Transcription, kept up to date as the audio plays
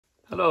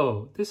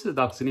Hello, this is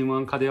Dr.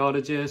 Layman,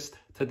 cardiologist.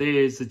 Today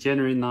is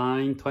January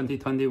 9,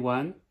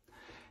 2021.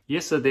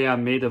 Yesterday, I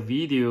made a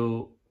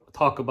video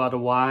talk about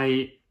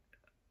why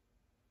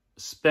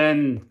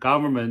Spain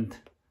government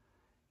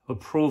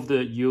approved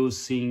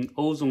using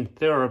ozone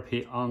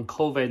therapy on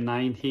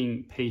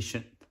COVID-19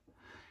 patient.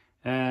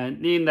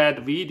 And in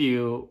that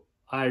video,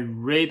 I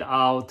read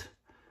out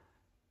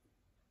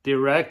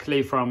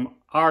directly from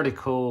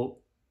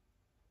article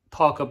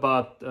talk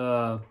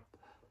about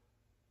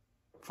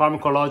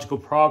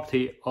pharmacological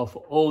property of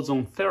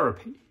ozone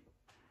therapy.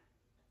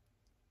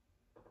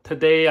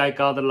 Today, I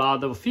got a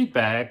lot of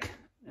feedback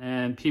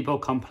and people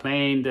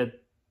complain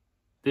that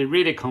they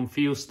really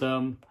confuse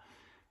them.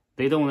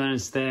 They don't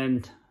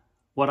understand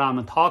what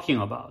I'm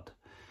talking about.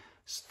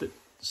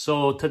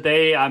 So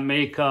today I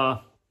make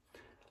a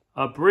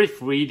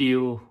brief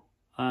video,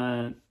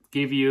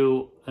 give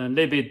you a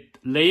little bit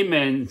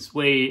layman's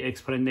way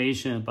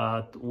explanation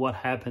about what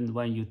happens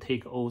when you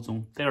take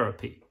ozone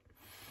therapy.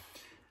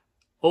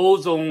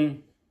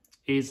 Ozone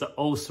is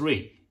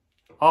O3,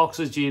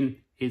 oxygen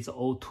is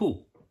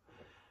O2.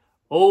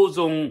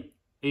 Ozone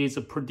is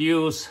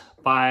produced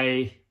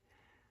by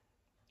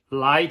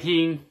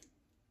lighting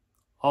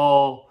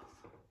or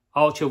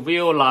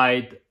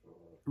ultraviolet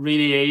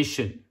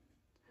radiation.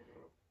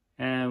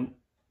 And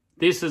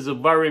this is a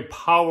very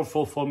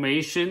powerful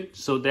formation,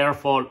 so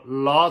therefore a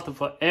lot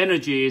of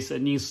energy is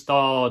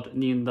installed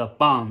in the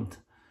bond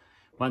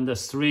when the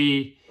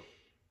three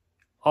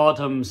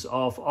atoms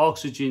of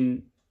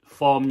oxygen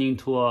form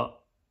into an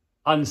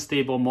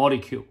unstable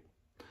molecule.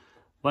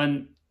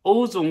 When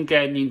ozone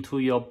gets into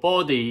your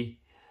body,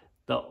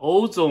 the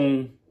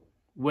ozone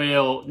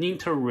will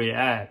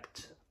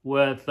interact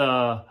with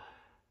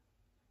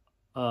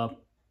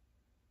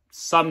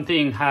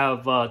something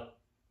have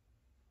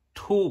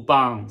two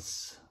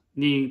bonds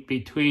in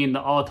between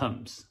the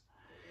atoms,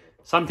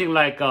 something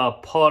like a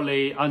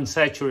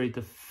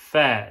polyunsaturated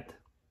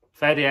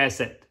fatty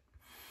acid,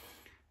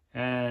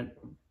 and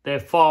they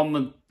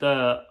form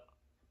the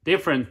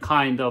different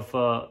kind of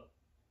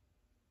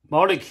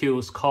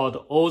molecules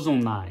called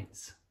ozone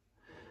lines.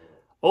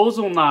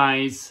 Ozone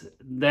lines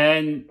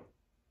then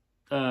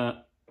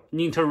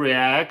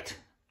interact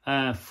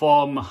and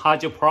form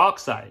hydrogen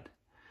peroxide.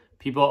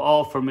 People are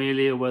all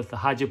familiar with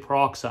hydrogen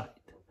peroxide.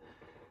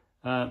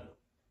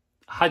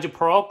 Hydrogen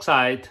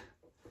peroxide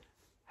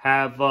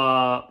have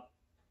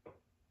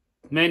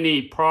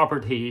many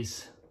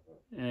properties,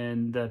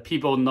 and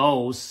people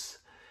knows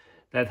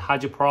that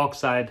hydrogen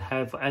peroxide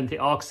have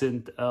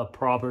antioxidant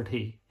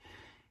property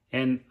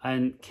and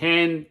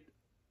can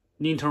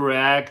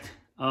interact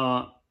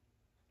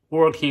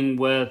working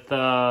with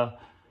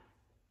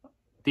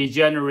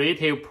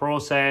degenerative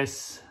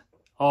process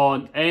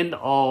and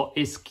or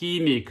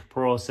ischemic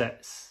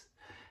process.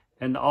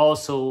 And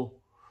also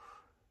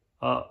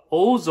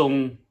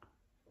ozone,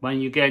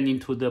 when you get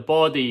into the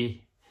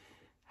body,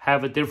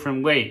 have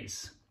different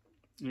ways.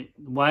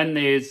 One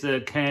is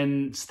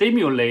can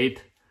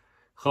stimulate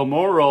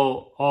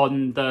hormonal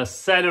on the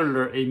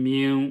cellular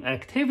immune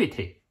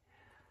activity.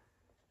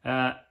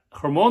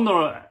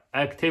 Hormonal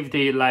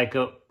activity like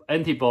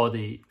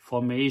antibody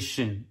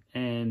formation,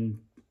 and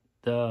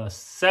the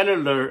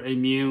cellular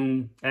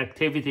immune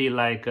activity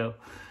like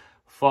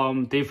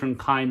from different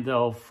kind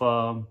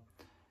of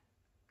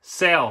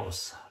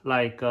cells,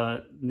 like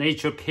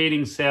nature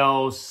killing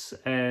cells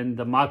and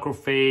the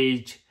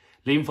macrophage,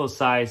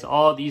 lymphocytes.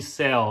 All these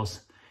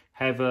cells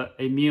have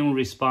immune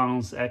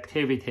response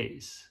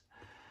activities.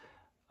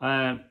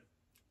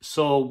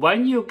 So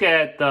when you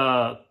get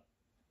the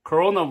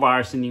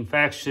coronavirus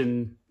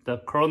infection, the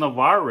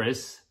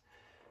coronavirus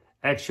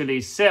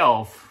actually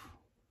self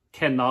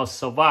cannot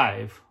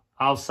survive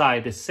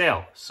outside the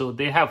cell. So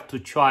they have to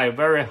try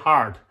very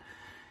hard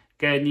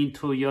get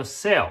into your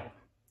cell.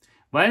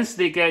 Once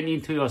they get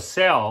into your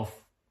cell,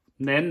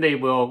 then they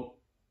will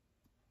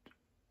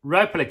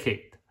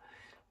replicate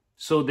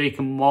so they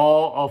can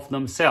more of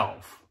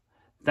themselves.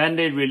 Then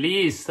they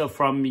release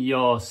from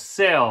your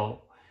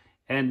cell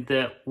and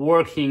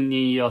working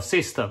in your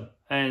system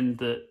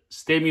and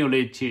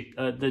stimulate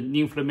the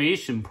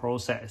inflammation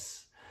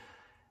process.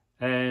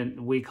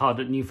 And we call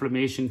it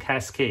inflammation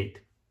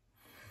cascade.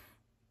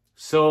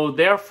 So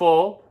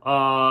therefore,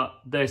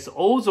 this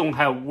ozone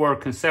have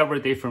worked in several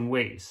different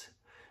ways.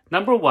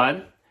 Number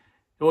one,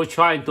 it will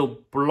try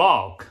to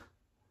block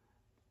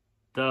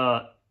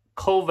the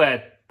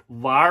COVID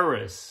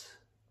virus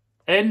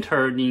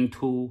enter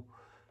into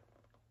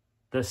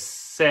the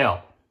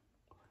cell.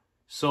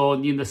 So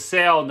in the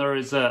cell, there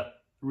is a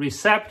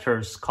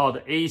receptors called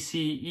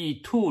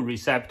ACE2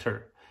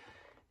 receptor,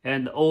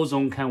 and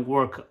ozone can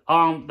work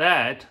on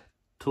that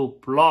to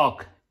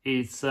block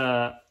its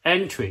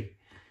entry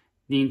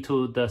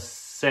into the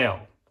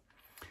cell.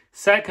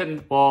 Second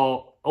of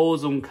all,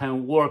 ozone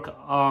can work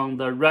on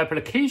the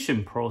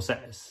replication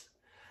process,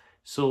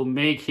 so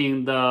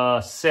making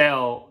the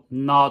cell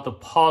not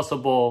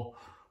possible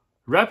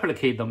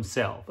replicate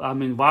themselves. I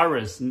mean,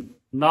 virus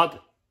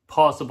not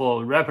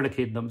possible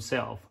replicate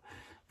themselves.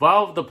 One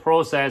of the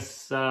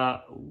process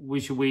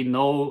which we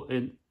know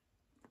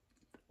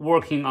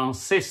working on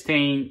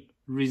cysteine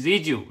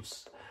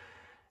residues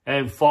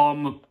and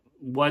form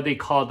what they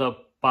call the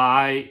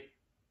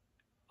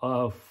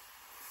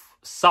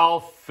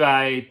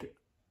sulfide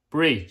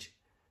bridge.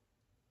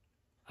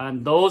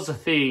 And those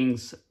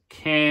things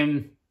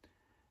can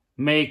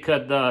make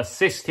the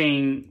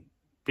cysteine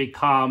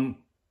become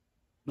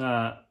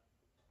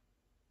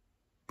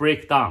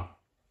break down.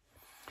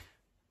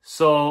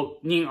 So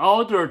in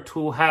order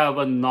to have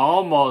a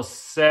normal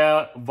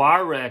cell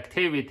viral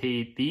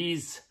activity,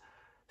 these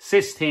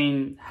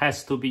cysteine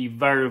has to be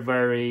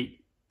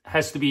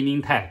has to be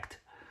intact.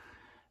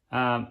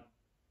 One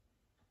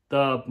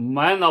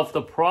of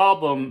the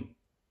problem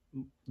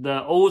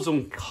the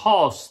ozone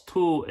cause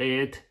to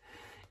it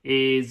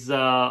is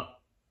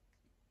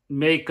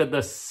make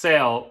the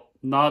cell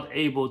not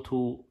able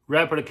to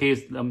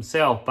replicate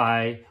themselves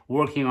by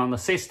working on the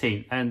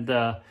cysteine, and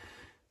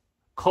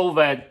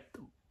COVID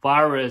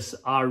virus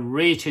are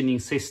rich in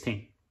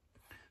cysteine.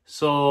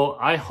 So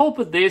I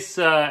hope this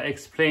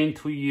explained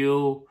to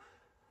you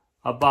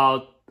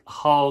about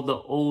how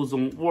the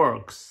ozone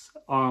works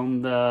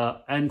on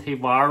the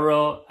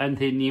antiviral,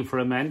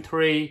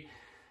 anti-inflammatory,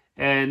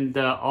 and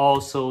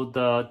also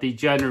the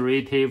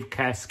degenerative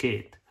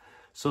cascade.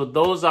 So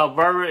those are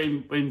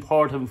very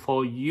important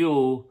for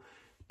you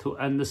to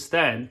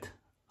understand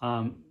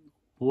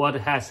what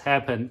has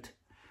happened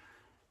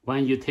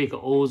when you take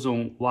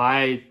ozone,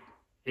 why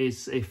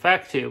it's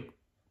effective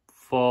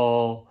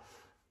for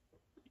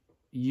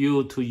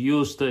you to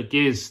use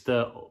against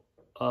the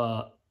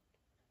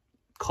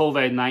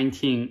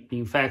COVID-19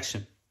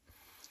 infection.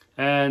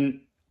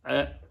 And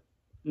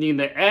in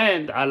the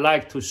end, I'd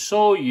like to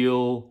show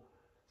you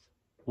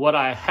what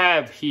I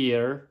have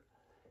here.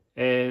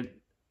 And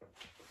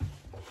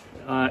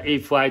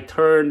if I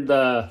turn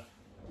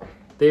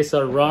this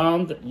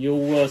around, you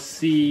will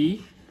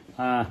see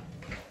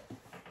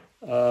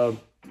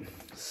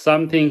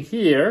something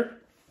here.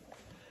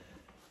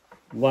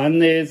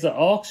 One is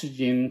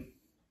oxygen.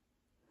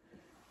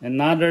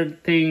 Another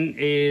thing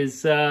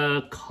is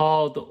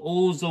called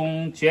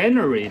ozone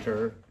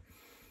generator.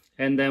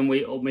 And then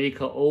we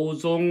make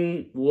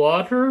ozone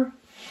water,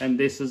 and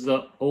this is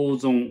the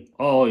ozone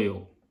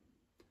oil.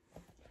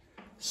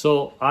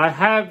 So I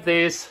have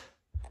this.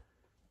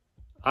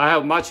 I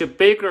have much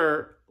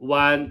bigger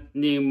one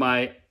in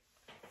my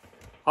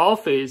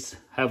office,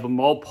 have a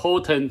more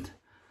potent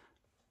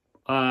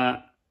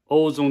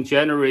ozone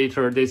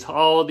generator.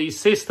 All these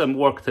systems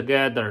work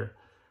together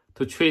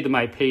to treat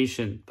my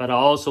patient, but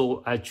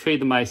also I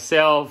treat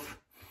myself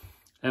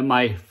and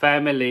my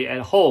family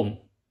at home.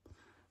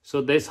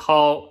 So that's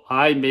how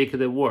I make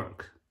it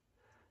work.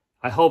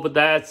 I hope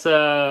that's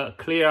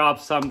clear up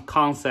some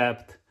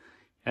concept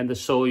and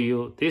show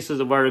you this is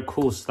very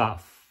cool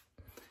stuff.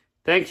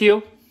 Thank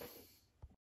you.